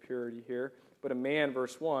nature of the purity here. But a man,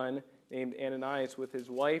 verse 1, named Ananias with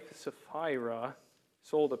his wife Sapphira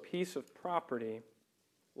sold a piece of property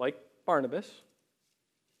like Barnabas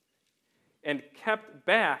and kept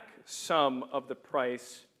back some of the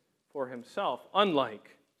price for himself,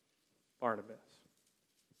 unlike Barnabas.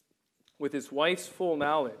 With his wife's full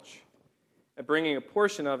knowledge and bringing a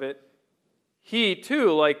portion of it, he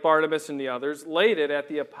too, like Barnabas and the others, laid it at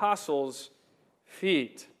the apostles'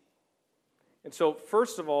 feet. And so,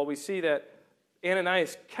 first of all, we see that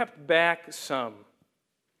Ananias kept back some.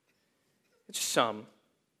 Just some.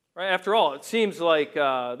 Right? After all, it seems like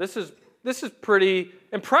this is pretty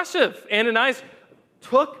impressive. Ananias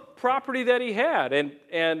took property that he had,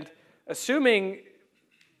 and assuming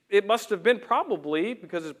it must have been probably,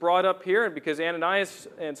 because it's brought up here and because Ananias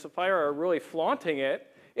and Sapphira are really flaunting it,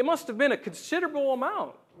 it must have been a considerable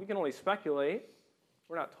amount. We can only speculate.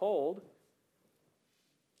 We're not told.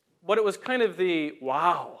 But it was kind of the,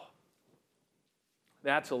 wow,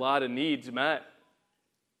 that's a lot of needs met,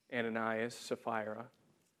 Ananias, Sapphira.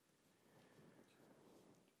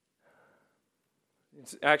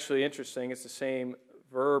 It's actually interesting. It's the same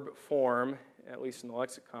verb form, at least in the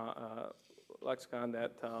lexicon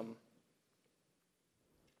that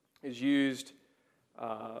is used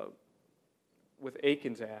with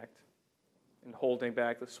Achan's act in holding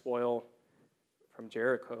back the spoil from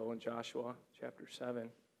Jericho in Joshua chapter 7.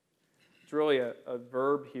 It's really a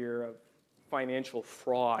verb here of financial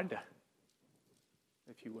fraud,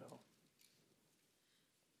 if you will.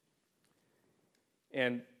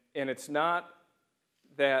 And it's not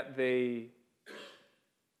that they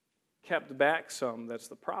kept back some that's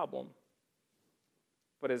the problem.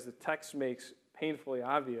 But as the text makes painfully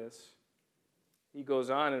obvious, he goes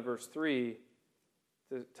on in verse 3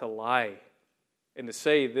 to lie and to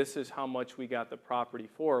say this is how much we got the property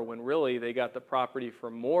for, when really they got the property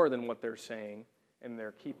for more than what they're saying, and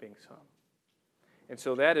they're keeping some. And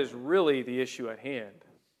so that is really the issue at hand.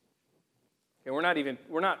 And we're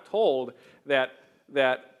not told that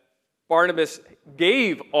Barnabas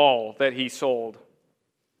gave all that he sold.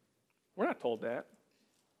 We're not told that.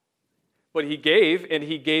 But he gave, and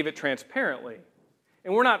he gave it transparently.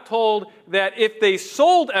 And we're not told that if they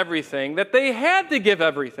sold everything, that they had to give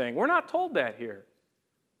everything. We're not told that here.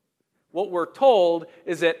 What we're told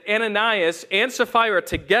is that Ananias and Sapphira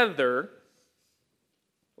together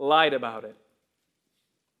lied about it.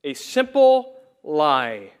 A simple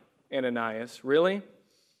lie, Ananias. Really?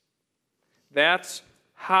 That's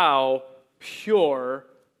how pure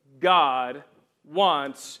God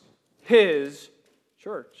wants His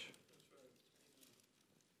church.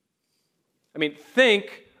 I mean,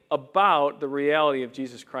 think about the reality of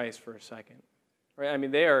Jesus Christ for a second. Right? I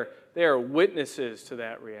mean, they are witnesses to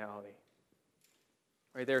that reality.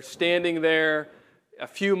 Right? They're standing there a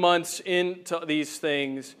few months into these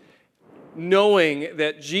things, knowing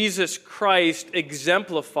that Jesus Christ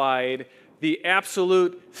exemplified the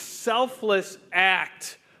absolute selfless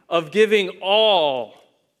act of giving all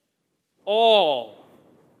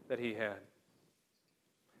that he had.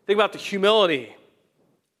 Think about the humility.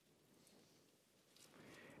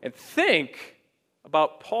 And think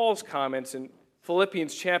about Paul's comments in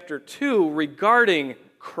Philippians chapter 2 regarding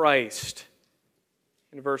Christ.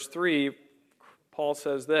 In verse 3, Paul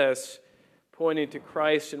says this, pointing to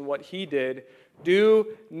Christ and what he did,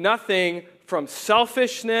 "Do nothing from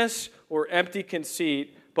selfishness or empty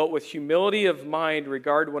conceit, but with humility of mind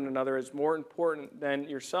regard one another as more important than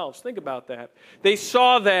yourselves." Think about that. They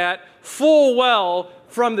saw that full well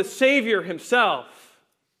from the Savior himself.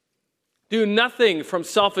 Do nothing from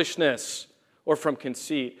selfishness or from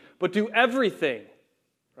conceit, but do everything,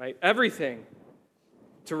 right? Everything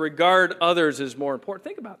to regard others as more important.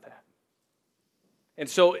 Think about that. And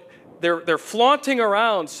so they're flaunting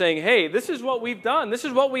around saying, hey, this is what we've done. This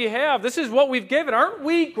is what we have. This is what we've given. Aren't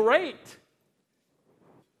we great?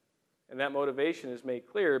 And that motivation is made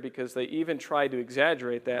clear because they even try to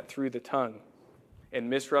exaggerate that through the tongue and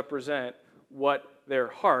misrepresent what their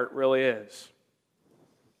heart really is.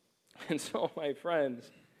 And so, my friends,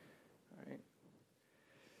 right,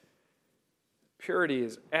 Purity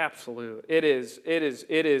is absolute. It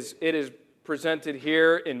is presented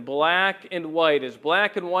here in black and white. As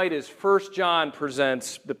black and white as 1 John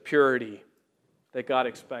presents the purity that God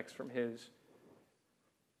expects from his.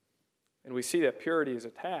 And we see that purity is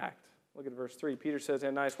attacked. Look at verse 3. Peter says,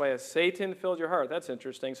 Ananias, why has Satan filled your heart? That's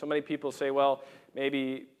interesting. So many people say, well,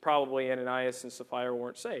 probably Ananias and Sapphira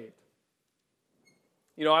weren't saved.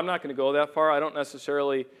 You know, I'm not going to go that far. I don't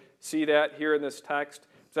necessarily see that here in this text.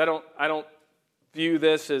 Because I don't view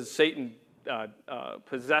this as Satan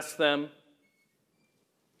possessed them.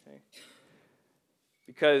 Okay.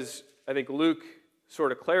 Because I think Luke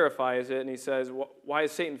sort of clarifies it, and he says, why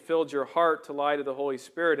has Satan filled your heart to lie to the Holy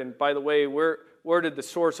Spirit? And by the way, where did the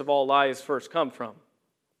source of all lies first come from?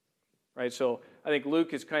 Right, so I think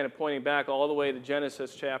Luke is kind of pointing back all the way to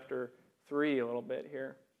Genesis chapter 3 a little bit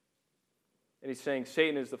here. And he's saying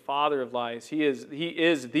Satan is the father of lies. He is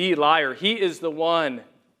the liar. He is the one,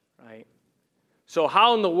 right? So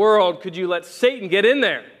how in the world could you let Satan get in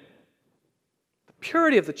there? The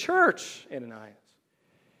purity of the church, Ananias.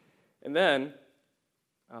 And then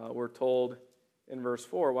we're told in verse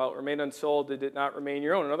 4, while it remained unsold, did it not remain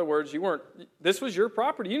your own? In other words, this was your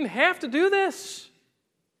property. You didn't have to do this.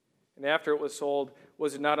 And after it was sold,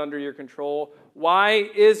 was it not under your control? Why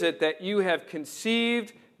is it that you have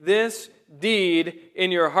conceived this deed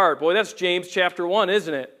in your heart? Boy, that's James chapter 1,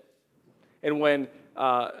 isn't it? And when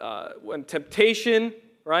temptation,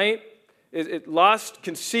 right, lust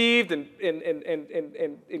conceived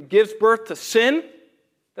and gives birth to sin,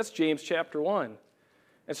 that's James chapter 1.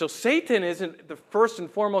 And so Satan isn't the first and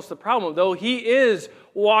foremost the problem, though he is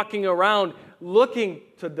walking around looking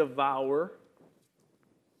to devour.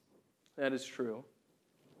 That is true.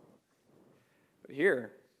 But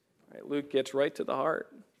here, right, Luke gets right to the heart,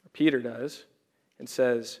 or Peter does, and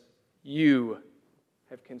says, you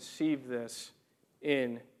have conceived this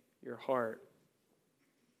in your heart.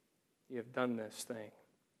 You have done this thing.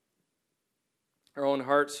 Our own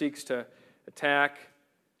heart seeks to attack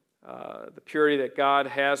the purity that God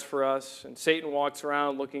has for us, and Satan walks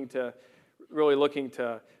around looking to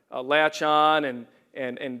latch on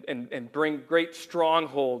and bring great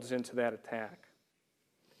strongholds into that attack.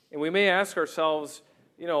 And we may ask ourselves,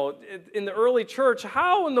 you know, in the early church,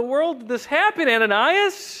 how in the world did this happen,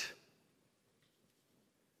 Ananias?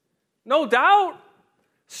 No doubt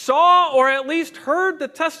saw or at least heard the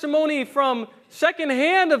testimony from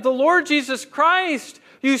secondhand of the Lord Jesus Christ.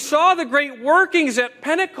 You saw the great workings at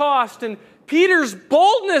Pentecost and Peter's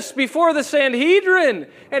boldness before the Sanhedrin,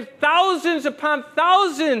 and thousands upon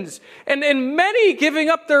thousands, and many giving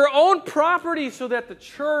up their own property so that the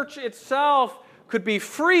church itself could be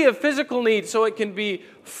free of physical need, so it can be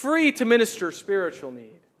free to minister spiritual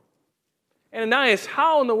need. Ananias,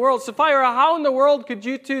 how in the world, Sapphira, how in the world could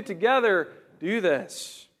you two together do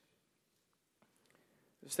this?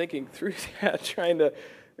 I was thinking through that, trying to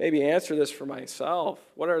maybe answer this for myself.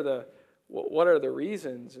 What are the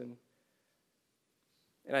reasons?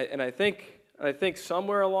 And I think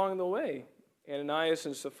somewhere along the way, Ananias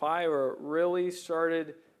and Sapphira really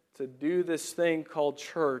started to do this thing called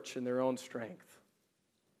church in their own strength.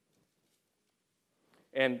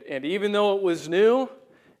 And even though it was new,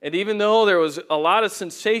 and even though there was a lot of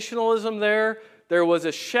sensationalism there was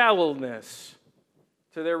a shallowness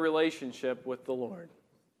to their relationship with the Lord.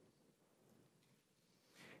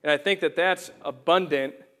 And I think that that's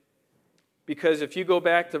abundant because if you go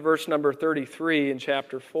back to verse number 33 in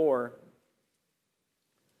chapter 4,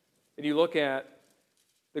 and you look at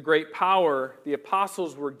the great power the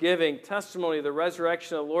apostles were giving testimony of the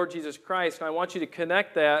resurrection of the Lord Jesus Christ, and I want you to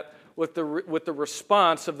connect that with the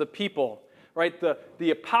response of the people. Right?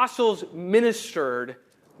 The apostles ministered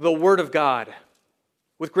the Word of God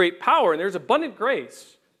with great power, and there's abundant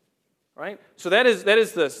grace. Right? So that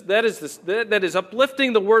is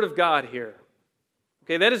uplifting the Word of God here.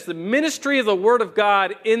 Okay, that is the ministry of the Word of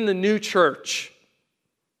God in the new church.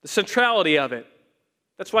 The centrality of it.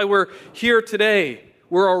 That's why we're here today.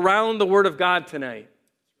 We're around the Word of God tonight.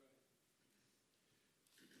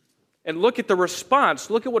 And look at the response.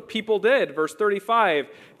 Look at what people did. Verse 35,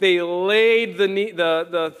 they laid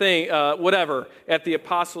the thing, at the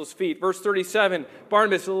apostles' feet. Verse 37,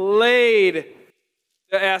 Barnabas laid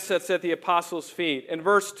the assets at the apostles' feet. In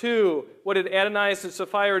verse 2, what did Ananias and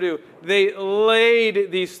Sapphira do? They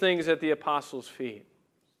laid these things at the apostles' feet.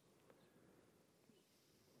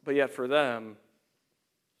 But yet for them,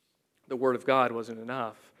 the Word of God wasn't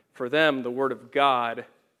enough. For them, the Word of God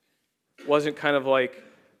wasn't kind of like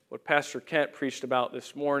what Pastor Kent preached about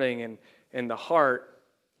this morning, and the heart,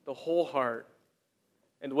 the whole heart,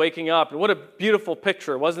 and waking up. And what a beautiful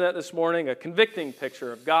picture, wasn't that this morning? A convicting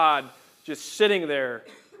picture of God just sitting there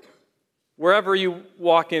wherever you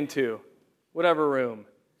walk into, whatever room,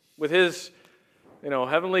 with his,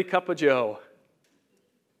 heavenly cup of joe,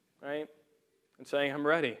 right? And saying, I'm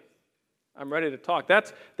ready. I'm ready to talk.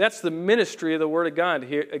 That's the ministry of the Word of God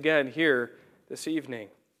here this evening.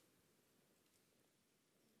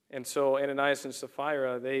 And so Ananias and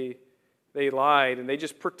Sapphira, they lied, and they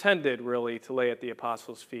just pretended, really, to lay at the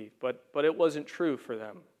apostles' feet. But it wasn't true for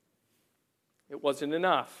them. It wasn't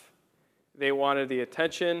enough. They wanted the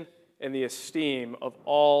attention and the esteem of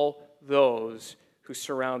all those who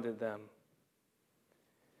surrounded them.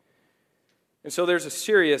 And so there's a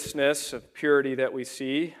seriousness of purity that we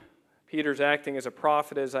see. Peter's acting as a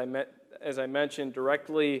prophet, as I mentioned,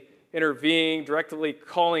 directly intervening, directly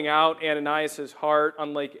calling out Ananias' heart,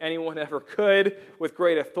 unlike anyone ever could, with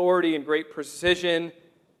great authority and great precision.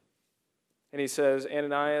 And he says,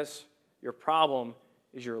 Ananias, your problem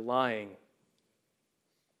is you're lying.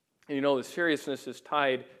 And the seriousness is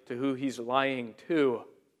tied to who he's lying to.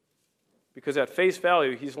 Because at face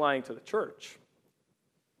value, he's lying to the church.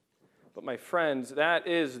 But my friends, that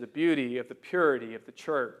is the beauty of the purity of the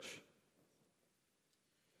church.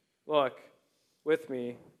 Look with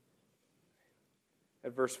me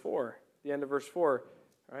at verse 4, the end of verse 4,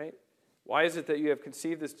 right? Why is it that you have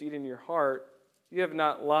conceived this deed in your heart? You have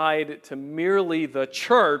not lied to merely the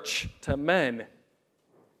church, to men,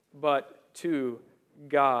 but to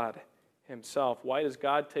God himself. Why does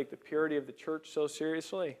God take the purity of the church so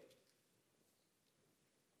seriously?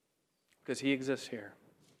 Because he exists here.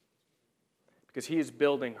 Because he is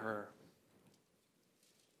building her.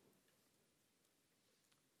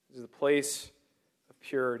 This is the place of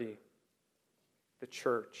purity, the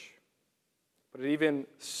church. But it even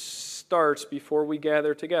starts before we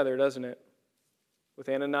gather together, doesn't it? With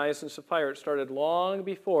Ananias and Sapphira, it started long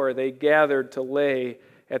before they gathered to lay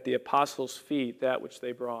at the apostles' feet that which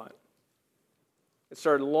they brought. It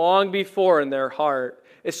started long before in their heart.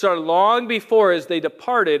 It started long before as they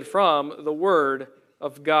departed from the Word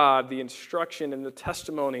of God, the instruction and the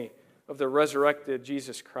testimony of the resurrected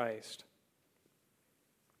Jesus Christ.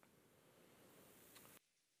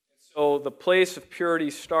 So the place of purity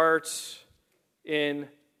starts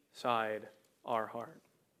inside our heart.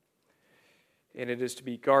 And it is to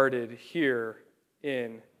be guarded here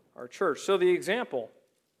in our church. So the example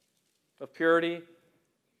of purity,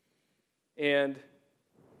 and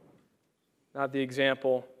not the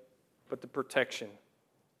example, but the protection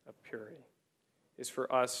of purity, is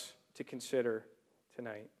for us to consider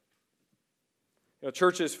tonight.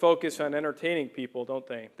 Churches focus on entertaining people, don't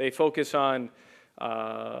they? They focus on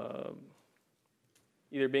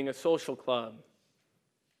either being a social club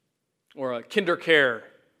or a kinder care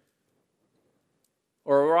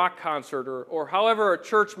or a rock concert or however a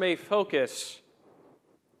church may focus.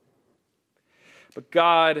 But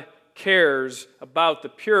God cares about the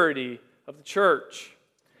purity of the church.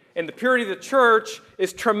 And the purity of the church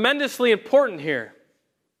is tremendously important here.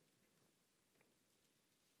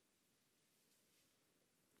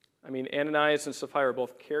 Ananias and Sapphira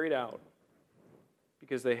both carried out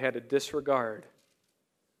because they had a disregard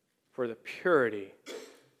for the purity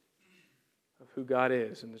of who God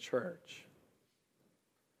is in the church.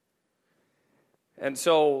 And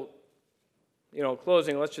so,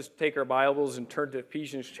 closing, let's just take our Bibles and turn to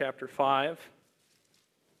Ephesians chapter 5.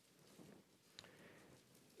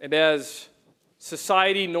 And as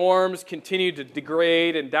society norms continue to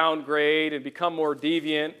degrade and downgrade and become more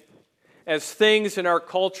deviant, as things in our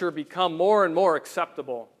culture become more and more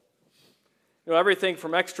acceptable, everything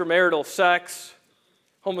from extramarital sex,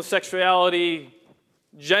 homosexuality,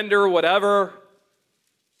 gender, whatever,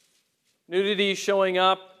 nudity showing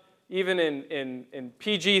up, even in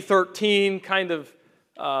PG-13 kind of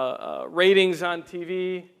ratings on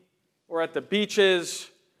TV, or at the beaches,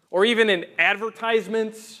 or even in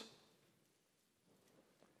advertisements.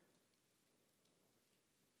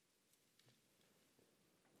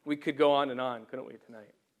 We could go on and on, couldn't we,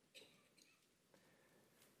 tonight?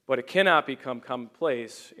 But it cannot become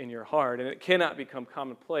commonplace in your heart, and it cannot become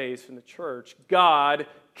commonplace in the church. God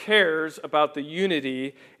cares about the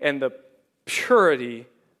unity and the purity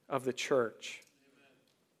of the church.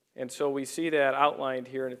 And so we see that outlined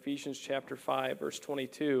here in Ephesians chapter 5, verse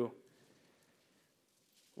 22.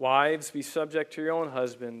 Wives, be subject to your own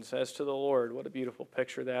husbands as to the Lord. What a beautiful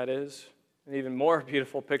picture that is. An even more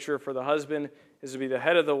beautiful picture for the husband is to be the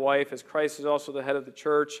head of the wife, as Christ is also the head of the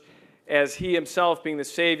church, as he himself being the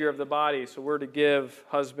Savior of the body. So we're to give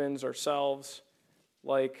husbands ourselves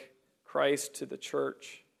like Christ to the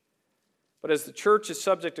church. But as the church is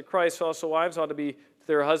subject to Christ, also wives ought to be to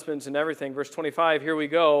their husbands in everything. Verse 25, here we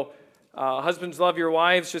go. Husbands, love your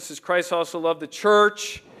wives, just as Christ also loved the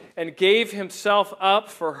church and gave himself up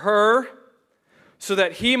for her. so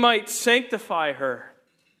that he might sanctify her,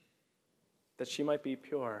 that she might be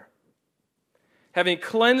pure. Having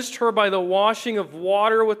cleansed her by the washing of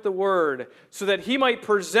water with the word, so that he might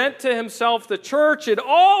present to himself the church in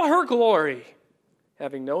all her glory,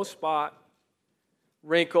 having no spot,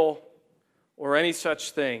 wrinkle, or any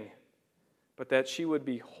such thing, but that she would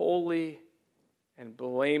be holy and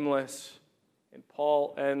blameless. And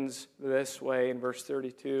Paul ends this way in verse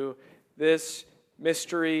 32, this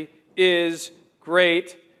mystery is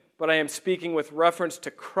great, but I am speaking with reference to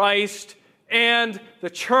Christ and the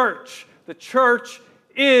church. The church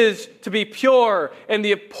is to be pure, and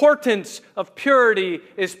the importance of purity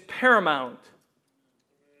is paramount.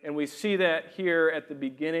 And we see that here at the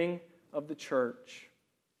beginning of the church.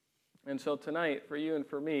 And so tonight, for you and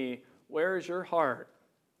for me, where is your heart?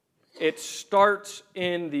 It starts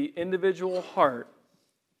in the individual heart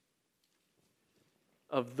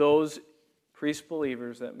of those priest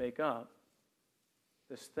believers that make up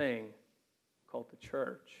this thing called the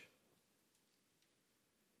church.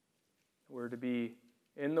 We're to be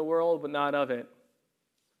in the world, but not of it.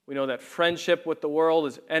 We know that friendship with the world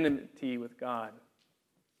is enmity with God.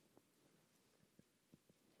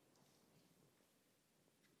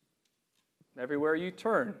 Everywhere you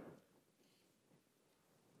turn,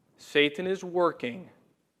 Satan is working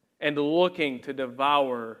and looking to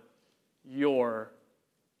devour your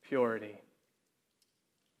purity.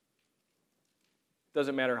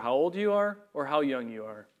 Doesn't matter how old you are or how young you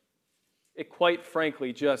are. It quite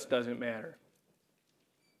frankly just doesn't matter.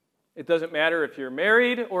 It doesn't matter if you're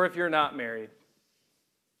married or if you're not married.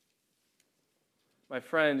 My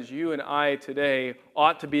friends, you and I today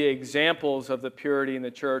ought to be examples of the purity in the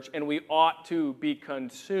church, and we ought to be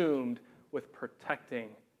consumed with protecting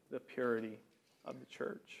the purity of the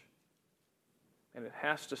church. And it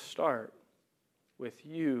has to start with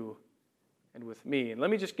you and with me. And let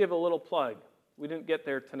me just give a little plug. We didn't get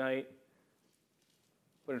there tonight.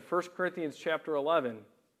 But in 1 Corinthians chapter 11,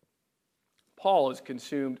 Paul is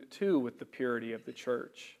consumed too with the purity of the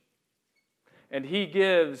church. And he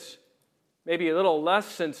gives maybe a little less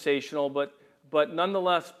sensational, but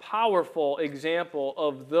nonetheless powerful example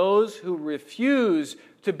of those who refuse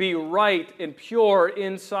to be right and pure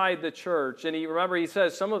inside the church. And he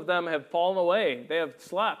says some of them have fallen away. They have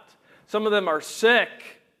slept. Some of them are sick.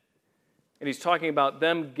 And he's talking about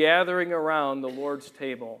them gathering around the Lord's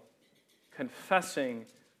table, confessing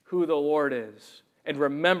who the Lord is, and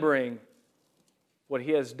remembering what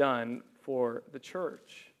he has done for the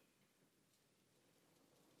church.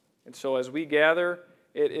 And so as we gather,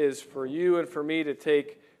 it is for you and for me to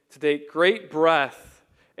take great breath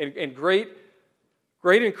and great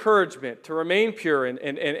encouragement to remain pure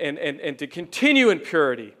and to continue in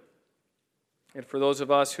purity. And for those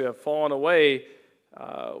of us who have fallen away,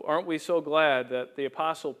 aren't we so glad that the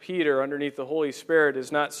Apostle Peter, underneath the Holy Spirit,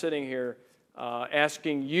 is not sitting here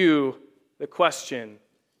asking you the question,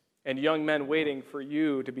 and young men waiting for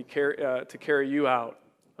you to carry you out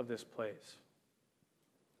of this place.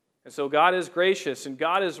 And so God is gracious and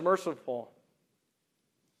God is merciful.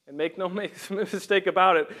 And make no mistake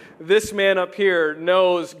about it, this man up here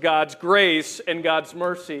knows God's grace and God's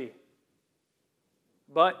mercy.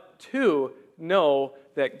 But to know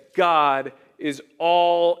that God is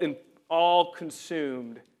all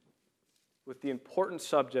consumed with the important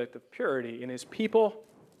subject of purity in his people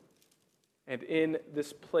and in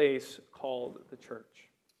this place called the church.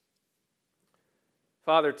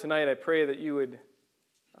 Father, tonight I pray that you'd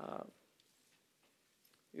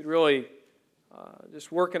really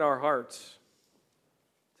just work in our hearts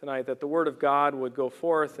tonight, that the Word of God would go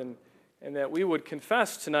forth and that we would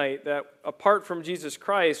confess tonight that apart from Jesus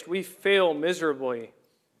Christ, we fail miserably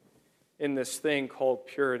in this thing called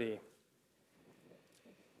purity,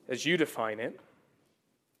 as you define it.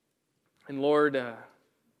 And Lord,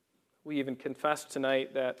 we even confess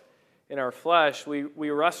tonight that in our flesh we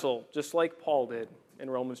wrestle just like Paul did in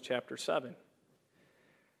Romans chapter 7.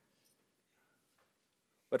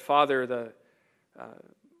 But Father,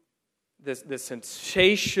 the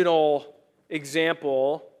sensational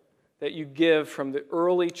example that you give from the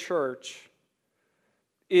early church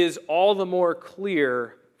is all the more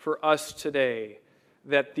clear for us today,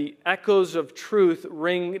 that the echoes of truth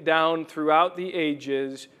ring down throughout the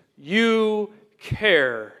ages. You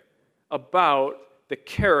care about the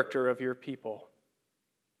character of your people.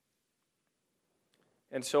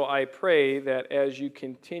 And so I pray that as you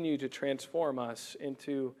continue to transform us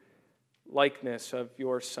into likeness of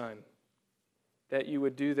your Son, that you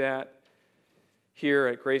would do that here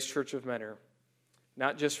at Grace Church of Mentor,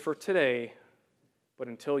 not just for today, but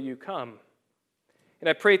until you come. And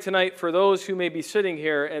I pray tonight for those who may be sitting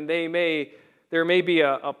here and they may there may be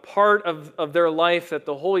a part of their life that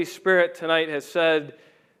the Holy Spirit tonight has said,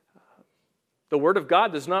 the Word of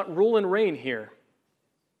God does not rule and reign here.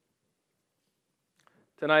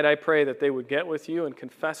 Tonight I pray that they would get with you and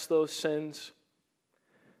confess those sins.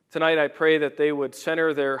 Tonight I pray that they would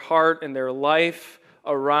center their heart and their life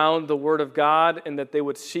around the Word of God, and that they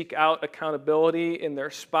would seek out accountability in their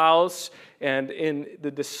spouse and in the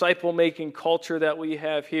disciple-making culture that we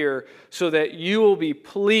have here, so that you will be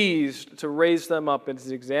pleased to raise them up as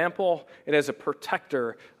an example and as a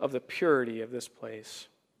protector of the purity of this place.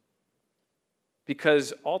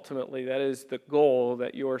 Because ultimately that is the goal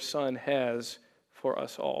that your Son has for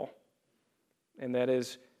us all. And that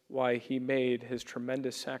is why he made his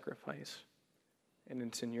tremendous sacrifice. And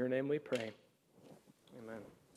it's in your name we pray. Amen.